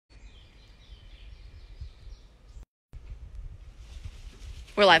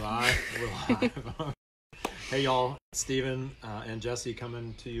We're live. We're live. Hey, y'all. Steven and Jesse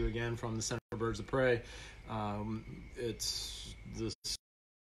coming to you again from the Center for Birds of Prey. It's the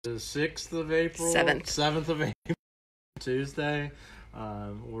 6th of April. 7th of April, Tuesday.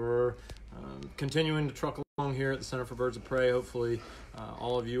 We're continuing to truck along here at the Center for Birds of Prey. Hopefully,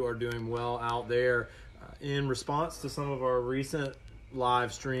 all of you are doing well out there. In response to some of our recent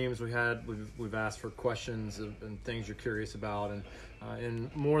live streams we've asked for questions and things you're curious about, and in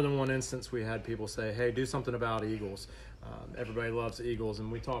more than one instance we had people say, hey, do something about eagles. Everybody loves eagles,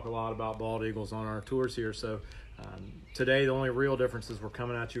 and we talk a lot about bald eagles on our tours here. So today the only real difference is we're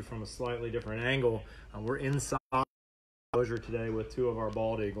coming at you from a slightly different angle. We're inside enclosure today with two of our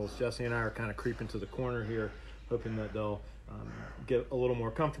bald eagles. Jesse and I are kind of creeping to the corner here, hoping that they'll get a little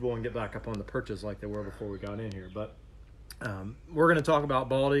more comfortable and get back up on the perches like they were before we got in here. But we're going to talk about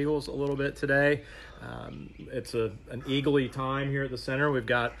bald eagles a little bit today. It's an eagle-y time here at the center. We've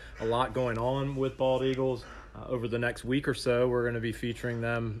got a lot going on with bald eagles. Over the next week or so, we're going to be featuring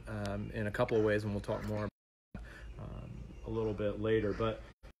them in a couple of ways, and we'll talk more about a little bit later. But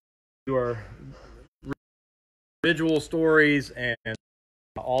your individual stories, and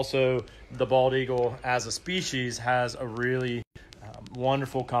also the bald eagle as a species has a really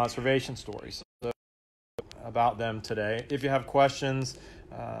wonderful conservation story. So about them today. If you have questions,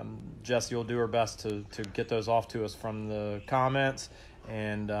 Jessie will do her best to get those off to us from the comments,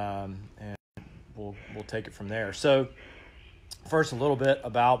 and we'll take it from there. So first, a little bit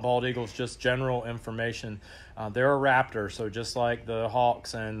about bald eagles, just general information. They're a raptor, so just like the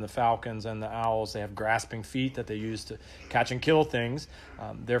hawks and the falcons and the owls, they have grasping feet that they use to catch and kill things.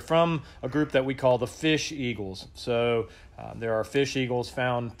 They're from a group that we call the fish eagles. So there are fish eagles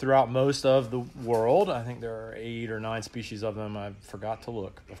found throughout most of the world. I think there are 8 or 9 species of them. I forgot to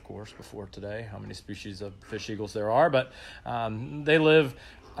look, of course, before today, how many species of fish eagles there are. But they live,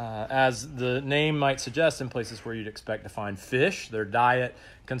 as the name might suggest, in places where you'd expect to find fish. Their diet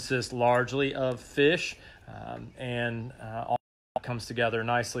consists largely of fish, and all comes together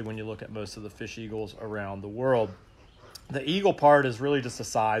nicely when you look at most of the fish eagles around the world. The eagle part is really just a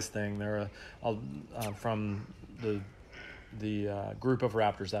size thing. They're from the group of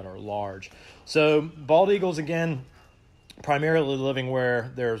raptors that are large. So bald eagles, again, primarily living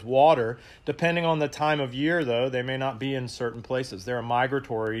where there's water. Depending on the time of year, though, they may not be in certain places. They're a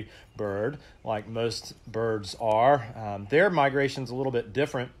migratory bird, like most birds are. Their migration's a little bit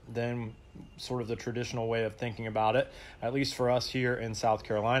different than sort of the traditional way of thinking about it, at least for us here in South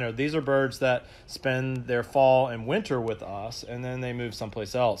Carolina. These are birds that spend their fall and winter with us, and then they move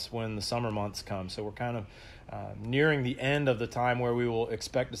someplace else when the summer months come. So we're kind of nearing the end of the time where we will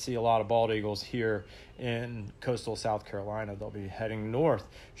expect to see a lot of bald eagles here in coastal South Carolina. They'll be heading north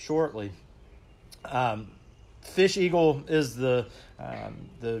shortly. Fish eagle is the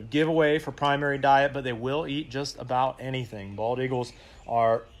giveaway for primary diet, but they will eat just about anything. Bald eagles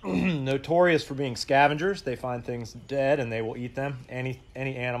are notorious for being scavengers. They find things dead and they will eat them, any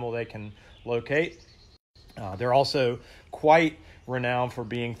animal they can locate. They're also quite renowned for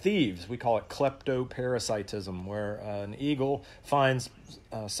being thieves. We call it kleptoparasitism, where an eagle finds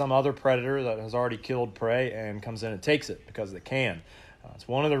some other predator that has already killed prey and comes in and takes it because they can. It's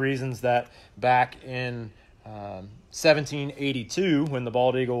one of the reasons that back in 1782, when the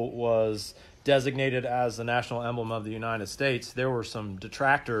bald eagle was designated as the national emblem of the United States, there were some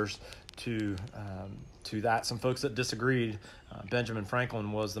detractors to that, some folks that disagreed. Benjamin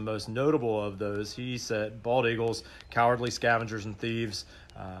Franklin was the most notable of those. He said, bald eagles, cowardly scavengers and thieves.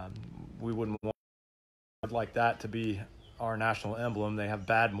 We wouldn't want like that to be our national emblem. They have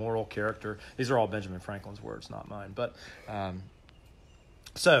bad moral character. These are all Benjamin Franklin's words, not mine. But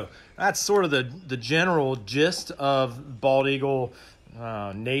so that's sort of the general gist of bald eagle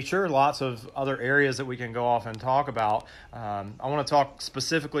nature. Lots of other areas that we can go off and talk about. I want to talk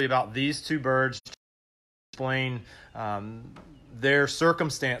specifically about these two birds, explain their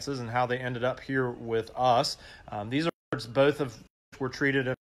circumstances and how they ended up here with us. These are birds, both of which were treated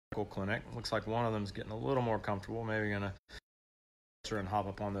in a medical clinic. Looks like one of them is getting a little more comfortable. Maybe going to and hop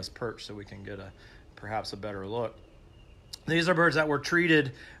up on this perch so we can get perhaps a better look. These are birds that were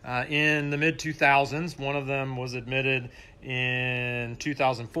treated in the mid-2000s. One of them was admitted in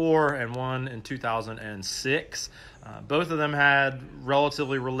 2004 and one in 2006. Both of them had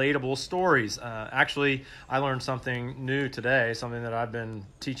relatively relatable stories. Actually, I learned something new today, something that I've been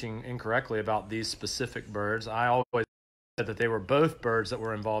teaching incorrectly about these specific birds. I always said that they were both birds that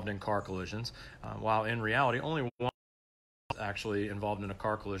were involved in car collisions, while in reality only one was actually involved in a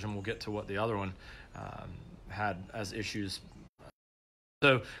car collision. We'll get to what the other one had as issues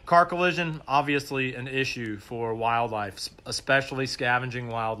So car collision, obviously an issue for wildlife, especially scavenging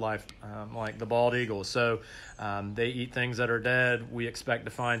wildlife like the bald eagle. So they eat things that are dead. We expect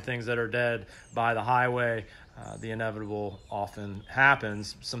to find things that are dead by the highway. The inevitable often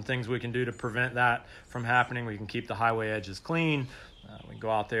happens. Some things we can do to prevent that from happening. We can keep the highway edges clean. We can go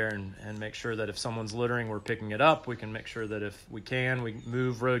out there and make sure that if someone's littering, we're picking it up. We can make sure that if we can, we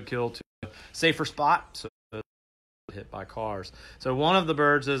move roadkill to a safer spot so hit by cars. So one of the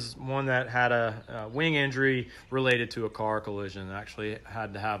birds is one that had a wing injury related to a car collision. Actually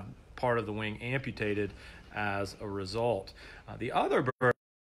had to have part of the wing amputated as a result. The other bird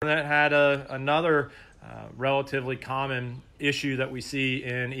that had another relatively common issue that we see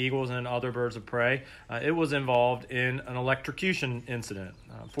in eagles and other birds of prey. It was involved in an electrocution incident.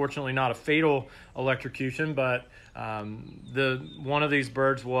 Fortunately, not a fatal electrocution, but one of these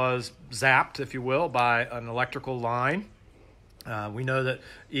birds was zapped, if you will, by an electrical line. We know that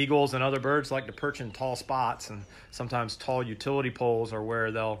eagles and other birds like to perch in tall spots, and sometimes tall utility poles are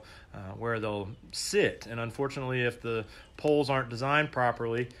where they'll sit. And unfortunately, if the poles aren't designed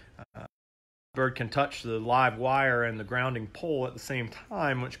properly, bird can touch the live wire and the grounding pole at the same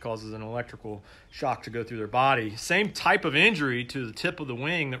time, which causes an electrical shock to go through their body. Same type of injury to the tip of the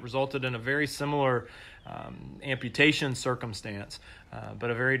wing that resulted in a very similar amputation circumstance, but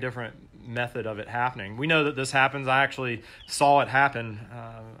a very different method of it happening. We know that this happens. I actually saw it happen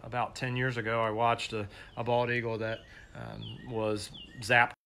about 10 years ago. I watched a bald eagle that was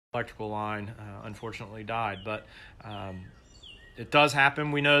zapped electrical line, unfortunately died, but it does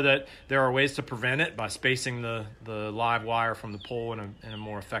happen. We know that there are ways to prevent it by spacing the live wire from the pole in a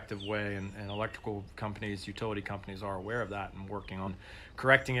more effective way, and electrical companies, utility companies are aware of that and working on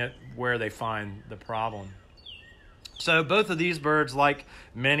correcting it where they find the problem. So both of these birds, like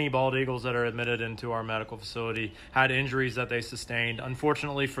many bald eagles that are admitted into our medical facility, had injuries that they sustained.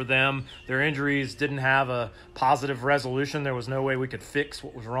 Unfortunately for them, their injuries didn't have a positive resolution. There was no way we could fix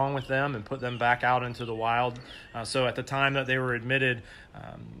what was wrong with them and put them back out into the wild. So at the time that they were admitted,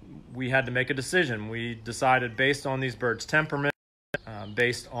 we had to make a decision. We decided based on these birds' temperament,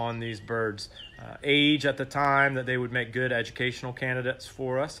 based on these birds' age at the time, that they would make good educational candidates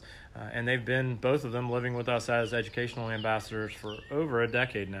for us. And they've been, both of them, living with us as educational ambassadors for over a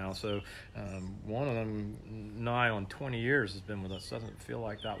decade now. So one of them, nigh on 20 years, has been with us. Doesn't feel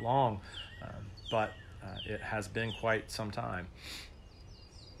like that long, but it has been quite some time.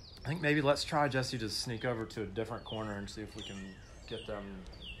 I think maybe let's try, Jesse, to sneak over to a different corner and see if we can get them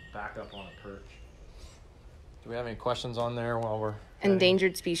back up on a perch. Do we have any questions on there while we're...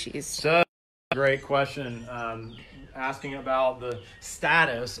 Endangered species. So, great question. Asking about the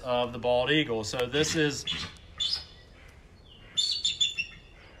status of the bald eagle. So this is...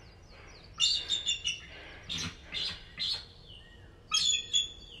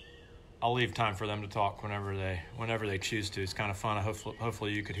 I'll leave time for them to talk whenever they choose to. It's kind of fun.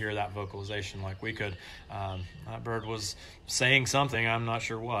 Hopefully you could hear that vocalization like we could. That bird was saying something. I'm not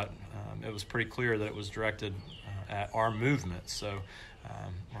sure what. It was pretty clear that it was directed at our movements. So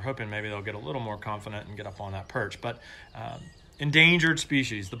we're hoping maybe they'll get a little more confident and get up on that perch. But endangered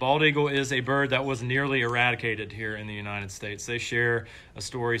species. The bald eagle is a bird that was nearly eradicated here in the United States. They share a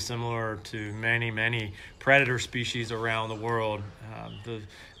story similar to many, many predator species around the world.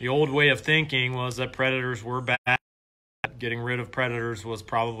 The old way of thinking was that predators were bad. Getting rid of predators was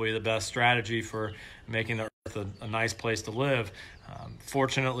probably the best strategy for making the earth a nice place to live.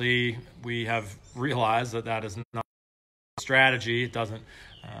 Fortunately, we have realized that that is not a strategy. It doesn't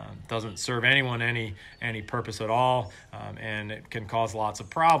serve anyone any purpose at all, and it can cause lots of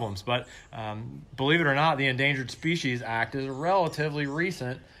problems. But believe it or not, the Endangered Species Act is a relatively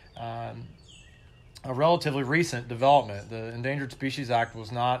recent development. The Endangered Species Act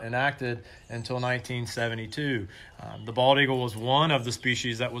was not enacted until 1972. The bald eagle was one of the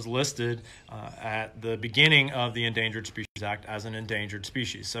species that was listed at the beginning of the Endangered Species Act as an endangered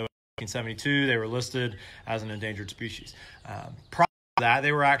species. So in 1972, they were listed as an endangered species. Prior to that,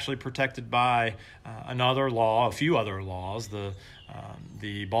 they were actually protected by a few other laws, the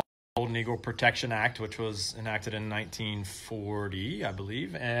Golden Eagle Protection Act, which was enacted in 1940, I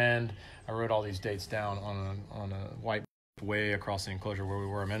believe, and I wrote all these dates down on a white way across the enclosure where we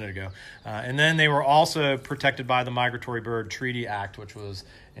were a minute ago. And then they were also protected by the Migratory Bird Treaty Act, which was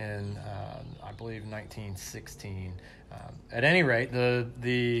in, I believe, 1916. At any rate,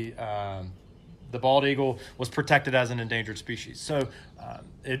 the bald eagle was protected as an endangered species. So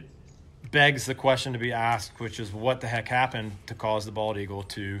it begs the question to be asked, which is what the heck happened to cause the bald eagle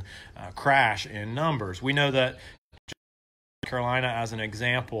to crash in numbers? We know that Carolina as an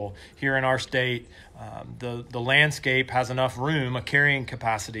example. Here in our state, the landscape has enough room, a carrying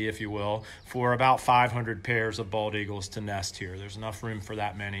capacity, if you will, for about 500 pairs of bald eagles to nest here. There's enough room for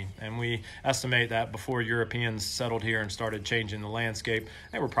that many. And we estimate that before Europeans settled here and started changing the landscape,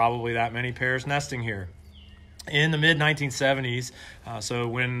 there were probably that many pairs nesting here. In the mid-1970s, so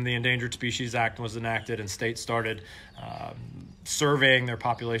when the Endangered Species Act was enacted and states started surveying their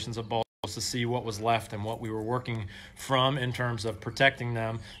populations of bald eagles to see what was left and what we were working from in terms of protecting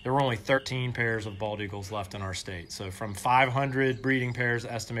them, there were only 13 pairs of bald eagles left in our state. So from 500 breeding pairs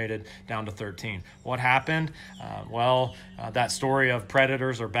estimated down to 13. What happened? That story of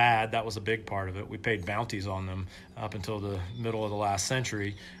predators are bad, that was a big part of it. We paid bounties on them up until the middle of the last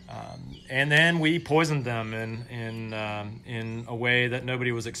century. And then we poisoned them in a way that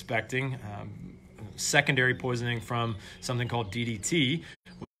nobody was expecting. Secondary poisoning from something called DDT,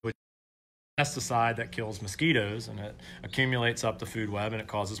 which is a pesticide that kills mosquitoes, and it accumulates up the food web and it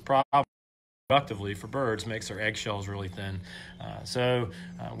causes problems productively for birds, makes their eggshells really thin. So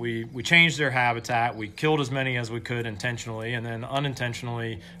we changed their habitat. We killed as many as we could intentionally, and then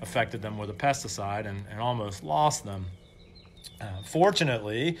unintentionally affected them with a pesticide and almost lost them.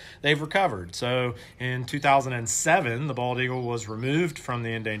 Fortunately, they've recovered. So in 2007, the bald eagle was removed from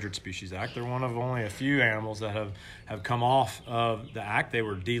the Endangered Species Act. They're one of only a few animals that have come off of the act. They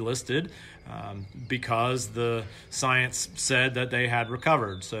were delisted because the science said that they had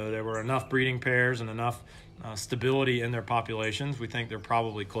recovered. So there were enough breeding pairs and enough stability in their populations. We think there are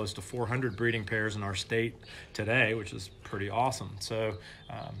probably close to 400 breeding pairs in our state today, which is pretty awesome. So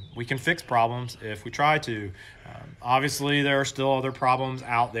we can fix problems if we try to. Obviously, there are still other problems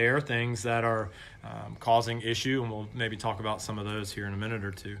out there, things that are causing issue, and we'll maybe talk about some of those here in a minute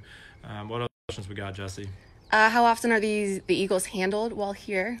or two. What other questions we got, Jesse? How often are the eagles handled while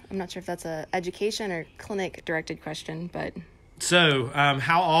here? I'm not sure if that's a education or clinic-directed question, but... So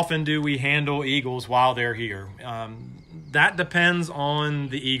how often do we handle eagles while they're here? That depends on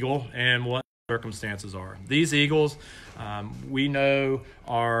the eagle and what circumstances are. These eagles, we know,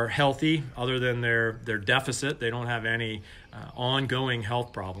 are healthy other than their deficit. They don't have any ongoing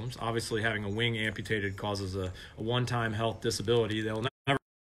health problems. Obviously, having a wing amputated causes a one-time health disability. They'll never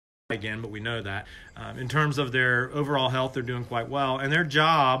again, but we know that. In terms of their overall health, they're doing quite well, and their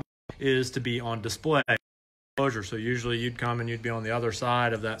job is to be on display. So usually you'd come and you'd be on the other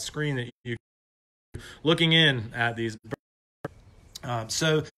side of that screen that you looking in at these birds.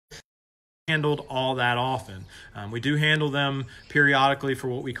 So handled all that often. We do handle them periodically for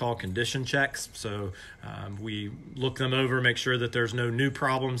what we call condition checks. So we look them over, make sure that there's no new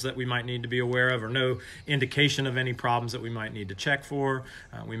problems that we might need to be aware of or no indication of any problems that we might need to check for.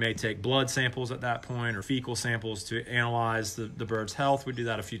 We may take blood samples at that point or fecal samples to analyze the bird's health. We do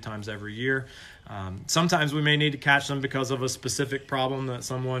that a few times every year. Sometimes we may need to catch them because of a specific problem that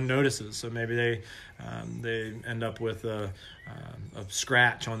someone notices. So maybe they end up with a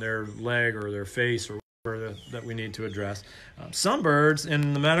scratch on their leg or their face or whatever that we need to address. Some birds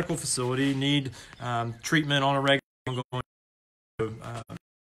in the medical facility need treatment on a regular ongoing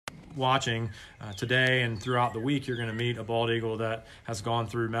watching today and throughout the week. You're going to meet a bald eagle that has gone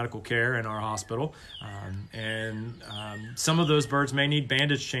through medical care in our hospital, and some of those birds may need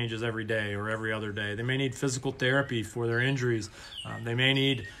bandage changes every day or every other day. They may need physical therapy for their injuries. They may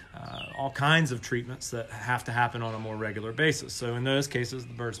need all kinds of treatments that have to happen on a more regular basis. So in those cases,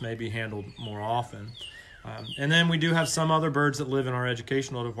 the birds may be handled more often. And then we do have some other birds that live in our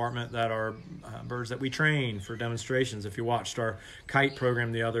educational department that are birds that we train for demonstrations. If you watched our kite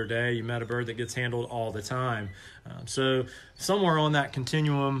program the other day, you met a bird that gets handled all the time. So somewhere on that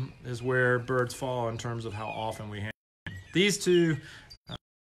continuum is where birds fall in terms of how often we handle them. These two are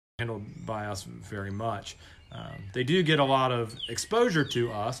handled by us very much. They do get a lot of exposure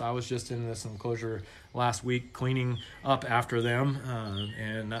to us. I was just in this enclosure last week cleaning up after them,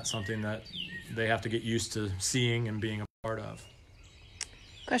 and that's something that they have to get used to seeing and being a part of.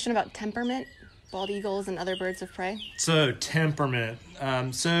 Question about temperament, bald eagles and other birds of prey. So temperament.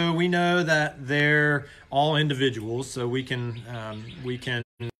 So we know that they're all individuals, so we can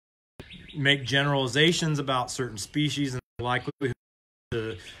make generalizations about certain species and the likelihood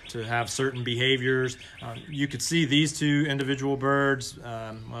to have certain behaviors. You could see these two individual birds.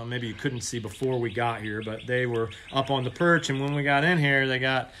 Well, maybe you couldn't see before we got here, but they were up on the perch, and when we got in here, they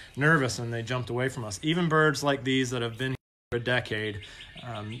got nervous and they jumped away from us. Even birds like these that have been here for a decade,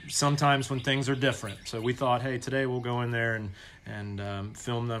 sometimes when things are different. So we thought, hey, today we'll go in there and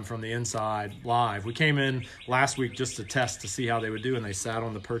film them from the inside live. We came in last week just to test to see how they would do, and they sat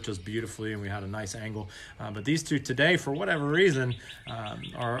on the perches beautifully, and we had a nice angle. But these two today, for whatever reason,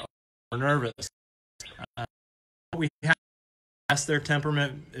 are nervous. We have test their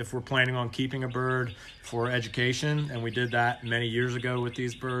temperament if we're planning on keeping a bird for education, and we did that many years ago with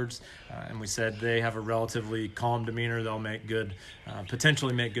these birds, and we said they have a relatively calm demeanor. They'll make good,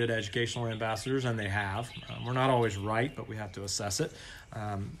 potentially make good educational ambassadors, and they have. We're not always right, but we have to assess it.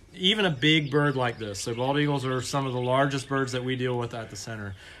 Even a big bird like this, so bald eagles are some of the largest birds that we deal with at the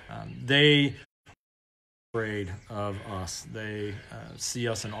center. They afraid of us. They see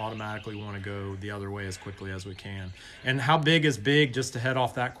us and automatically want to go the other way as quickly as we can. And how big is big? Just to head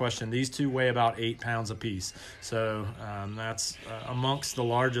off that question, these two weigh about 8 pounds apiece. So that's amongst the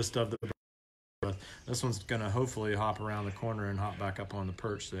largest of the birds. This one's going to hopefully hop around the corner and hop back up on the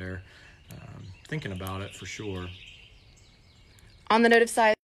perch there. Thinking about it for sure. On the note of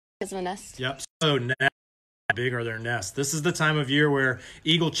size of a nest. Yep. So how big are their nests? This is the time of year where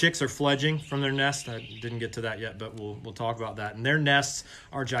eagle chicks are fledging from their nest. I didn't get to that yet, but we'll talk about that. And their nests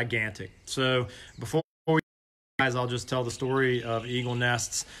are gigantic. So before we guys, I'll just tell the story of eagle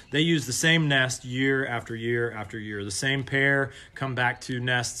nests. They use the same nest year after year after year. The same pair come back to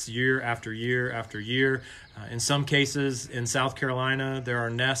nests year after year after year. In some cases, in South Carolina, there are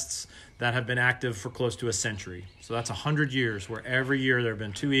nests that have been active for close to a century. So that's 100 years where every year there have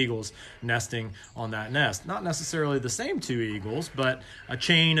been 2 eagles nesting on that nest. Not necessarily the same 2 eagles, but a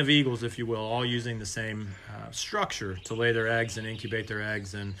chain of eagles, if you will, all using the same structure to lay their eggs and incubate their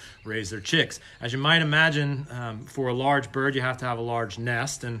eggs and raise their chicks. As you might imagine, for a large bird, you have to have a large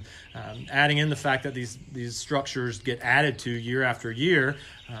nest. And adding in the fact that these structures get added to year after year,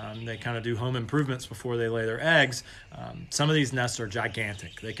 they kind of do home improvements before they lay their eggs. Some of these nests are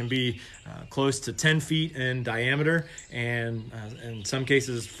gigantic. They can be close to 10 feet in diameter, and in some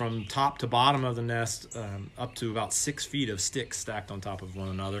cases from top to bottom of the nest up to about 6 feet of sticks stacked on top of one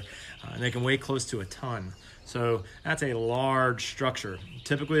another. And they can weigh close to a ton. So that's a large structure.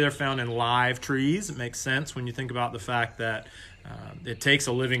 Typically they're found in live trees. It makes sense when you think about the fact that it takes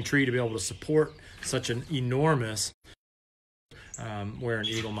a living tree to be able to support such an enormous where an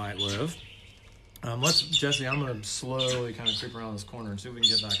eagle might live. Jesse, I'm going to slowly kind of creep around this corner and see if we can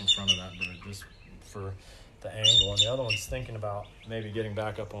get back in front of that bird just for the angle. And the other one's thinking about maybe getting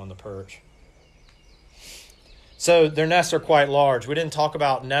back up on the perch. So their nests are quite large. We didn't talk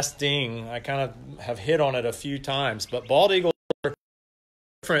about nesting. I kind of have hit on it a few times, but bald eagles are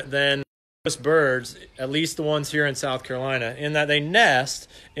different than most birds, at least the ones here in South Carolina, in that they nest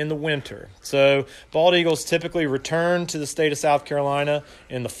in the winter. So bald eagles typically return to the state of South Carolina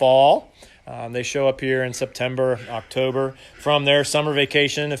in the fall. They show up here in September, October. From their summer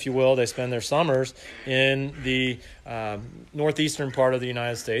vacation, if you will, they spend their summers in the northeastern part of the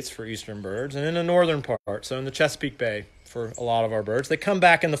United States for eastern birds, and in the northern part, so in the Chesapeake Bay for a lot of our birds. They come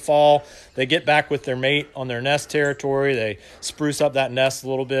back in the fall. They get back with their mate on their nest territory. They spruce up that nest a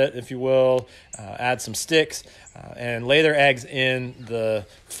little bit, if you will, add some sticks, and lay their eggs in the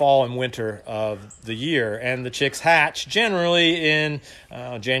fall and winter of the year. And the chicks hatch generally in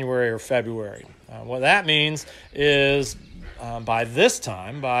January or February. What that means is by this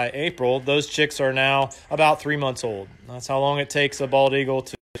time, by April, those chicks are now about 3 months old. That's how long it takes a bald eagle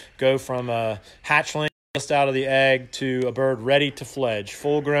to go from a hatchling just out of the egg to a bird ready to fledge,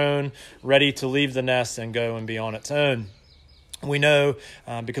 full grown, ready to leave the nest and go and be on its own. We know,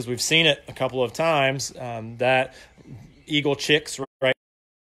 because we've seen it a couple of times, that eagle chicks, right,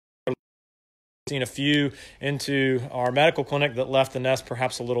 we've seen a few into our medical clinic that left the nest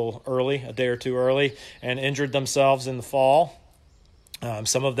perhaps a little early, a day or two early, and injured themselves in the fall.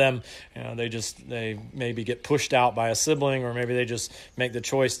 Some of them, they maybe get pushed out by a sibling, or maybe they just make the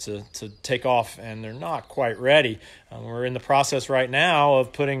choice to take off and they're not quite ready. We're in the process right now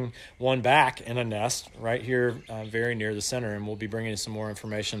of putting one back in a nest right here very near the center, and we'll be bringing you some more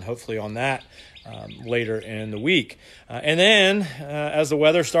information hopefully on that later in the week. And then as the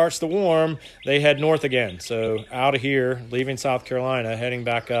weather starts to warm, they head north again. So out of here, leaving South Carolina, heading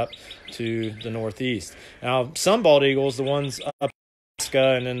back up to the northeast. Now, some bald eagles, the ones up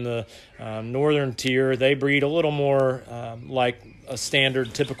and in the northern tier, they breed a little more like a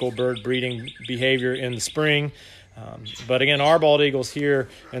standard typical bird breeding behavior in the spring. But again, our bald eagles here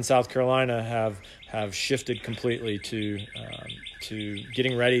in South Carolina have shifted completely to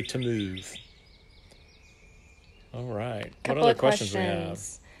getting ready to move. All right. What other questions do we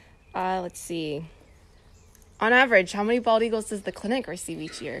have? Let's see. On average, how many bald eagles does the clinic receive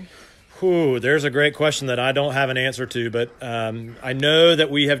each year? There's a great question that I don't have an answer to, but I know that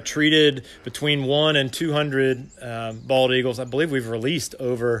we have treated between 1 and 200 bald eagles. I believe we've released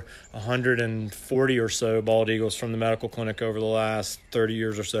over 140 or so bald eagles from the medical clinic over the last 30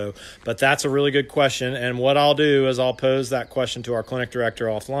 years or so. But that's a really good question, and what I'll do is I'll pose that question to our clinic director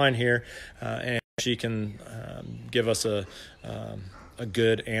offline here, and she can give us a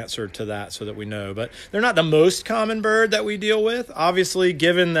good answer to that so that we know. But they're not the most common bird that we deal with. Obviously,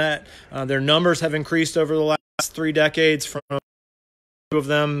 given that their numbers have increased over the last 3 decades from two of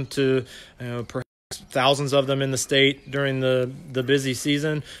them to perhaps thousands of them in the state during the busy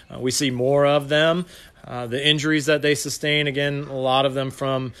season, we see more of them. The injuries that they sustain, again, a lot of them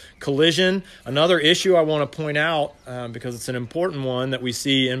from collision. Another issue I want to point out, because it's an important one that we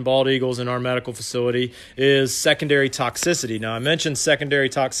see in bald eagles in our medical facility, is secondary toxicity. Now, I mentioned secondary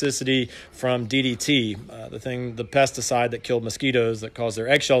toxicity from DDT, the pesticide that killed mosquitoes that caused their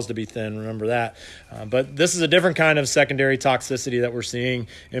eggshells to be thin. Remember that. But this is a different kind of secondary toxicity that we're seeing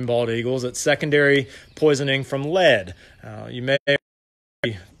in bald eagles. It's secondary poisoning from lead. You may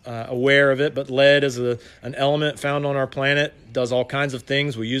aware of it, but lead is an element found on our planet, does all kinds of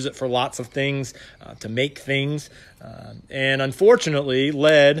things. We use it for lots of things, to make things. And unfortunately,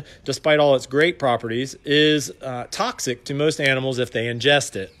 lead, despite all its great properties, is toxic to most animals if they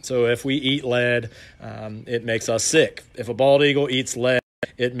ingest it. So if we eat lead, it makes us sick. If a bald eagle eats lead,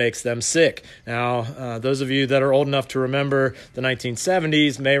 it makes them sick. Now, those of you that are old enough to remember the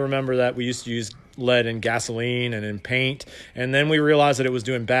 1970s may remember that we used to use lead in gasoline and in paint, and then we realized that it was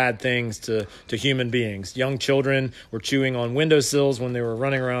doing bad things to human beings. Young children were chewing on windowsills when they were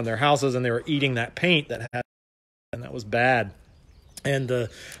running around their houses, and they were eating that paint and that was bad. And the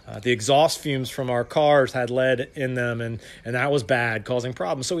exhaust fumes from our cars had lead in them, and that was bad, causing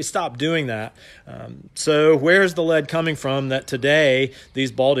problems. So we stopped doing that. So where's the lead coming from that today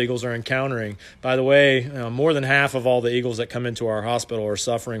these bald eagles are encountering? By the way, more than half of all the eagles that come into our hospital are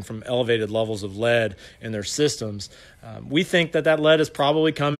suffering from elevated levels of lead in their systems. We think that lead is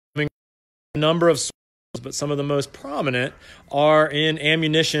probably coming from a number of sources, but some of the most prominent are in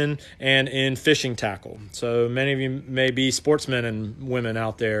ammunition and in fishing tackle. So many of you may be sportsmen and women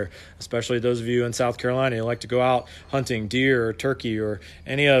out there, especially those of you in South Carolina who like to go out hunting deer or turkey or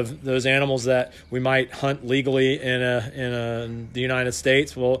any of those animals that we might hunt legally in the United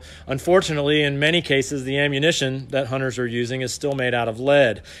States. Well, unfortunately, in many cases, the ammunition that hunters are using is still made out of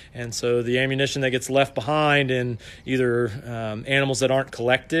lead. And so the ammunition that gets left behind in either animals that aren't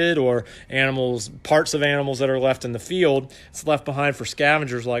collected or parts of animals that are left in the field, it's left behind for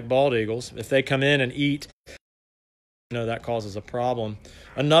scavengers like bald eagles. If they come in and eat, that causes a problem.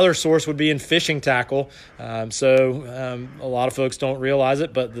 Another source would be in fishing tackle. A lot of folks don't realize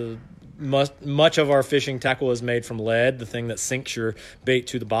it, but much of our fishing tackle is made from lead. The thing that sinks your bait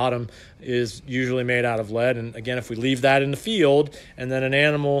to the bottom is usually made out of lead. And again, if we leave that in the field and then an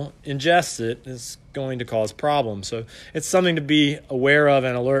animal ingests it, it's going to cause problems. So it's something to be aware of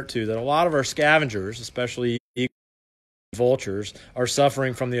and alert to, that a lot of our scavengers, especially vultures, are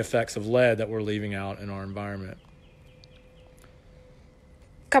suffering from the effects of lead that we're leaving out in our environment.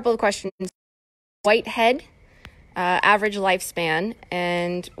 Couple of questions. Whitehead, average lifespan,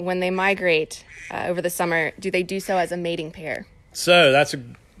 and when they migrate over the summer, do they do so as a mating pair? So that's a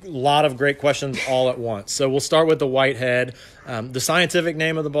lot of great questions all at once. So we'll start with the whitehead. The scientific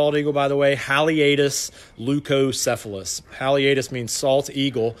name of the bald eagle, by the way, Haliaeetus leucocephalus. Haliaeetus means salt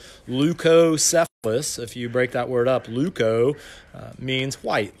eagle. Leucocephalus, if you break that word up, leuco means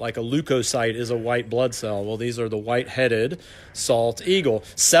white, like a leukocyte is a white blood cell. Well, these are the white-headed salt eagle.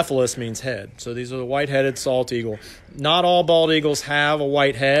 Cephalus means head. So these are the white-headed salt eagle. Not all bald eagles have a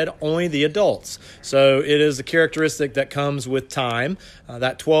white head, only the adults. So it is a characteristic that comes with time.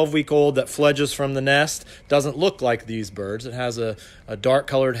 That 12-week-old that fledges from the nest doesn't look like these birds. It has a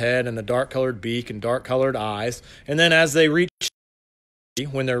dark-colored head and a dark-colored beak and dark-colored eyes. And then as they reach,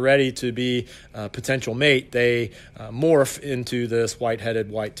 when they're ready to be a potential mate, they morph into this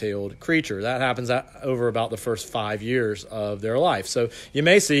white-headed, white-tailed creature. That happens over about the first 5 years of their life. So you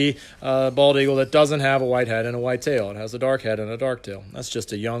may see a bald eagle that doesn't have a white head and a white tail. It has a dark head and a dark tail. That's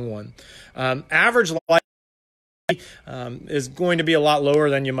just a young one. Average life is going to be a lot lower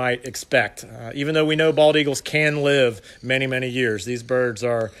than you might expect. Even though we know bald eagles can live many, many years, these birds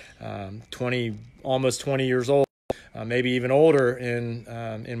are almost 20 years old. Maybe even older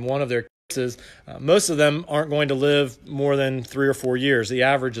in one of their cases. Most of them aren't going to live more than 3 or 4 years. The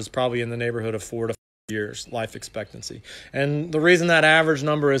average is probably in the neighborhood of 4 to 5 years life expectancy. And the reason that average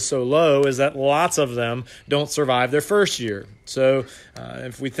number is so low is that lots of them don't survive their first year. So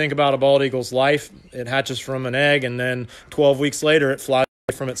if we think about a bald eagle's life, it hatches from an egg, and then 12 weeks later it flies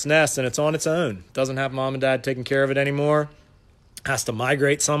away from its nest and it's on its own. Doesn't have mom and dad taking care of it anymore. Has to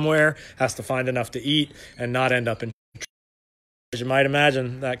migrate somewhere, has to find enough to eat, and not end up in. As you might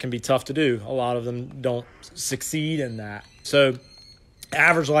imagine, that can be tough to do. A lot of them don't succeed in that. So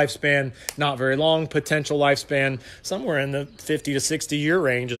average lifespan, not very long. Potential lifespan, somewhere in the 50 to 60 year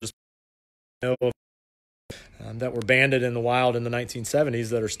range. that were banded in the wild in the 1970s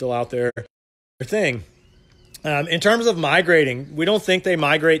that are still out there. Their thing. In terms of migrating, we don't think they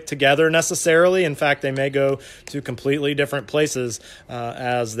migrate together necessarily. In fact, they may go to completely different places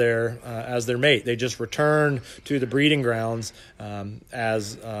as their mate. They just return to the breeding grounds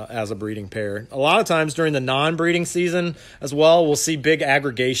as a breeding pair. A lot of times during the non-breeding season as well, we'll see big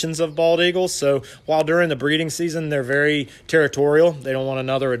aggregations of bald eagles. So while during the breeding season they're very territorial, they don't want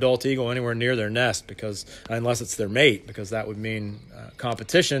another adult eagle anywhere near their nest unless it's their mate, because that would mean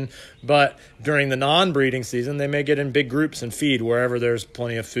competition. But during the non-breeding season, they may get in big groups and feed wherever there's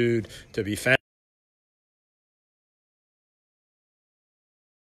plenty of food to be found.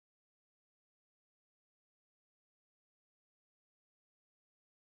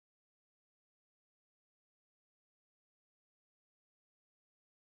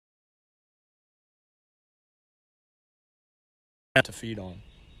 To feed on.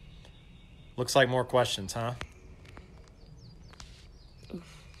 Looks like more questions, huh?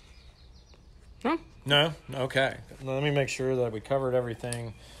 No. No? Okay. Let me make sure that we covered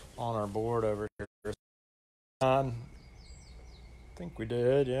everything on our board over here. I think we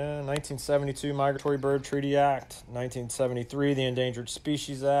did, yeah. 1972 Migratory Bird Treaty Act, 1973 the Endangered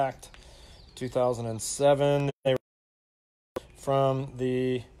Species Act, 2007 from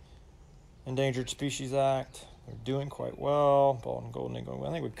the Endangered Species Act. They're doing quite well. Bald and golden eagle.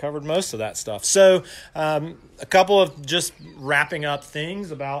 I think we've covered most of that stuff. So a couple of just wrapping up things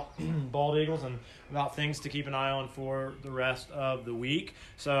about bald eagles and about things to keep an eye on for the rest of the week.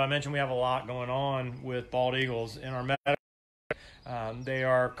 So I mentioned we have a lot going on with bald eagles in our medical. They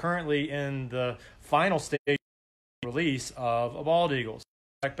are currently in the final stage release of a bald eagle. So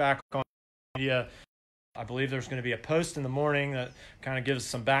check back on media. I believe there's going to be a post in the morning that kind of gives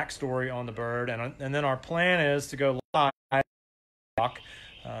some backstory on the bird, and then our plan is to go live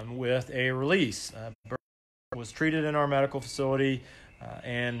with a release. Bird was treated in our medical facility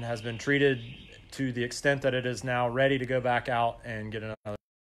and has been treated to the extent that it is now ready to go back out and get another.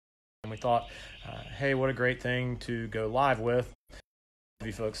 And we thought, hey, what a great thing to go live with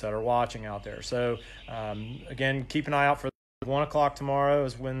you folks that are watching out there. So again, keep an eye out for 1 o'clock tomorrow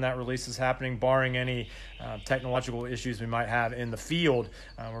is when that release is happening, barring any technological issues we might have in the field.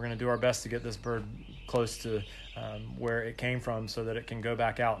 We're going to do our best to get this bird close to where it came from so that it can go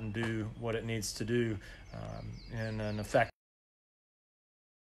back out and do what it needs to do in an effective.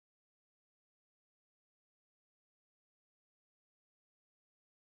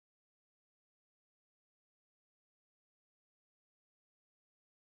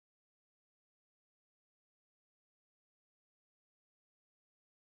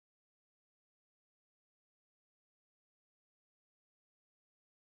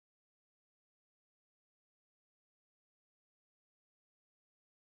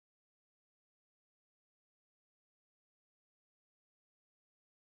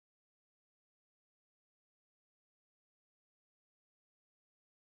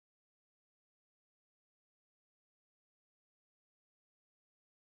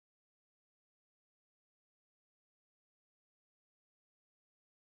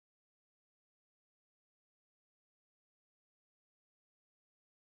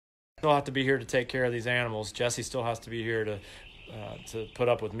 Still have to be here to take care of these animals. Jesse still has to be here to put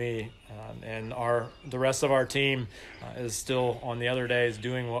up with me, and the rest of our team is still on the other days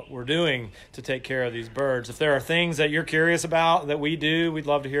doing what we're doing to take care of these birds. If there are things that you're curious about that we do, we'd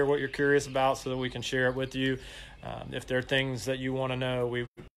love to hear what you're curious about so that we can share it with you. If there are things that you want to know, we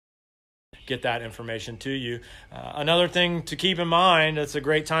get that information to you. Another thing to keep in mind, it's a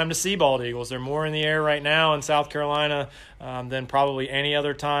great time to see bald eagles. They're more in the air right now in South Carolina than probably any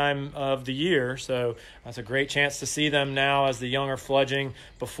other time of the year. So that's a great chance to see them now as the young are fledging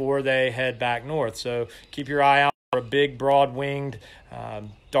before they head back north. So keep your eye out for a big, broad-winged,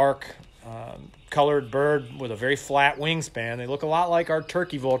 dark colored bird with a very flat wingspan. They look a lot like our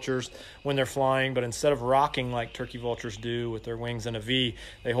turkey vultures when they're flying, but instead of rocking like turkey vultures do with their wings in a V,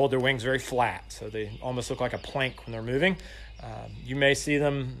 they hold their wings very flat, so they almost look like a plank when they're moving. You may see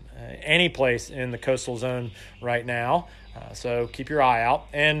them any place in the coastal zone right now, so keep your eye out.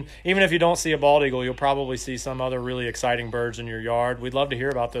 And even if you don't see a bald eagle, you'll probably see some other really exciting birds in your yard. We'd love to hear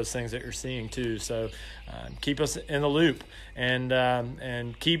about those things that you're seeing too, so keep us in the loop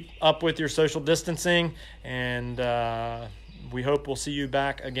and keep up with your social distancing, and we hope we'll see you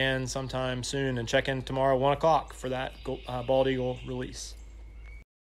back again sometime soon. And check in tomorrow 1 o'clock for that bald eagle release.